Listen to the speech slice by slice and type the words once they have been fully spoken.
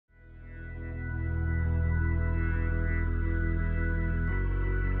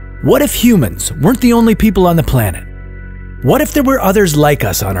What if humans weren't the only people on the planet? What if there were others like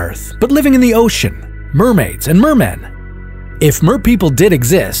us on Earth, but living in the ocean, mermaids and mermen? If merpeople did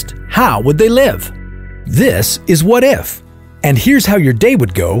exist, how would they live? This is What If, and here's how your day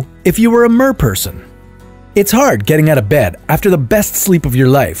would go if you were a merperson. It's hard getting out of bed after the best sleep of your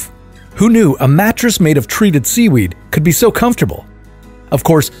life. Who knew a mattress made of treated seaweed could be so comfortable? Of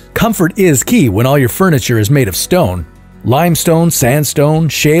course, comfort is key when all your furniture is made of stone. Limestone, sandstone,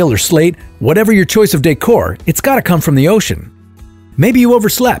 shale, or slate, whatever your choice of decor, it's gotta come from the ocean. Maybe you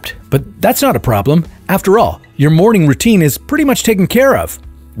overslept, but that's not a problem. After all, your morning routine is pretty much taken care of.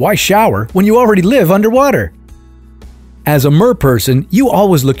 Why shower when you already live underwater? As a merperson, you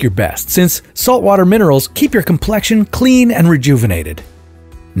always look your best, since saltwater minerals keep your complexion clean and rejuvenated.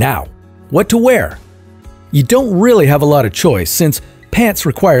 Now, what to wear? You don't really have a lot of choice, since pants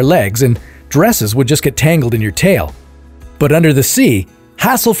require legs and dresses would just get tangled in your tail. But under the sea,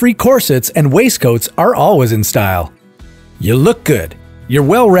 hassle-free corsets and waistcoats are always in style. You look good, you're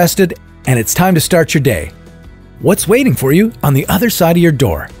well rested, and it's time to start your day. What's waiting for you on the other side of your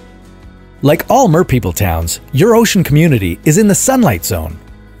door? Like all merpeople towns, your ocean community is in the sunlight zone.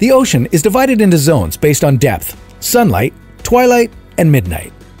 The ocean is divided into zones based on depth: sunlight, twilight, and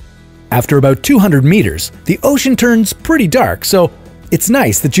midnight. After about 200 meters, the ocean turns pretty dark, so it's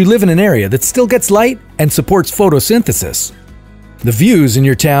nice that you live in an area that still gets light and supports photosynthesis. The views in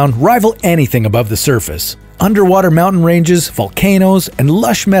your town rival anything above the surface. Underwater mountain ranges, volcanoes, and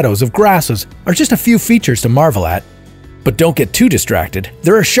lush meadows of grasses are just a few features to marvel at. But don't get too distracted.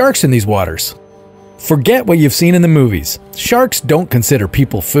 There are sharks in these waters. Forget what you've seen in the movies. Sharks don't consider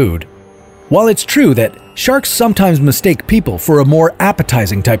people food. While it's true that sharks sometimes mistake people for a more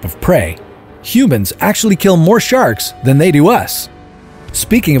appetizing type of prey, humans actually kill more sharks than they do us.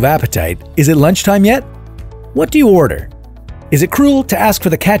 Speaking of appetite, is it lunchtime yet? What do you order? Is it cruel to ask for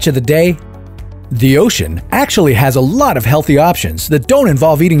the catch of the day? The ocean actually has a lot of healthy options that don't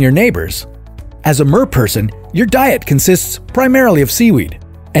involve eating your neighbors. As a merperson, your diet consists primarily of seaweed,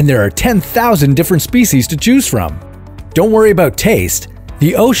 and there are 10,000 different species to choose from. Don't worry about taste.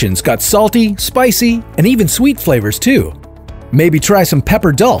 The ocean's got salty, spicy, and even sweet flavors too. Maybe try some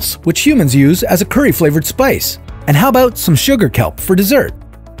pepper dulce, which humans use as a curry-flavored spice. And how about some sugar kelp for dessert?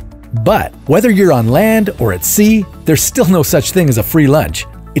 But whether you're on land or at sea, there's still no such thing as a free lunch.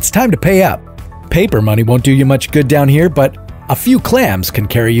 It's time to pay up. Paper money won't do you much good down here, but a few clams can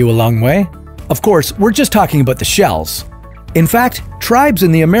carry you a long way. Of course, we're just talking about the shells. In fact, tribes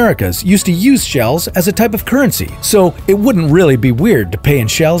in the Americas used to use shells as a type of currency, so it wouldn't really be weird to pay in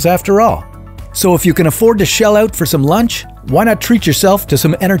shells after all. So if you can afford to shell out for some lunch, why not treat yourself to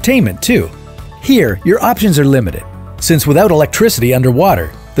some entertainment too? Here, your options are limited, since without electricity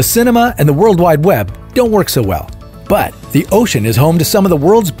underwater, the cinema and the World Wide Web don't work so well. But the ocean is home to some of the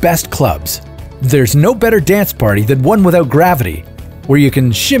world's best clubs. There's no better dance party than one without gravity, where you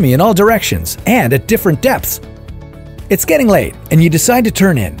can shimmy in all directions and at different depths. It's getting late and you decide to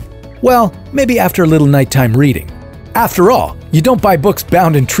turn in. Well, maybe after a little nighttime reading. After all, you don't buy books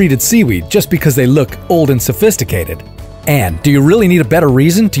bound in treated seaweed just because they look old and sophisticated. And do you really need a better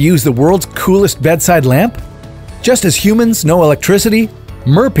reason to use the world's coolest bedside lamp? Just as humans know electricity,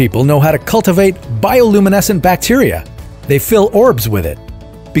 merpeople know how to cultivate bioluminescent bacteria. They fill orbs with it.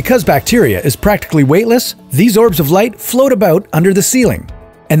 Because bacteria is practically weightless, these orbs of light float about under the ceiling,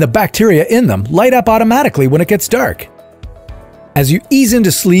 and the bacteria in them light up automatically when it gets dark. As you ease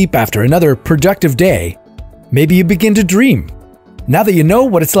into sleep after another productive day, maybe you begin to dream. Now that you know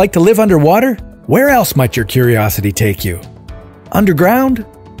what it's like to live underwater, where else might your curiosity take you? Underground?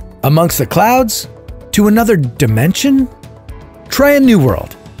 Amongst the clouds? To another dimension? Try a new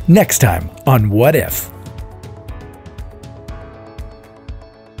world, next time on What If.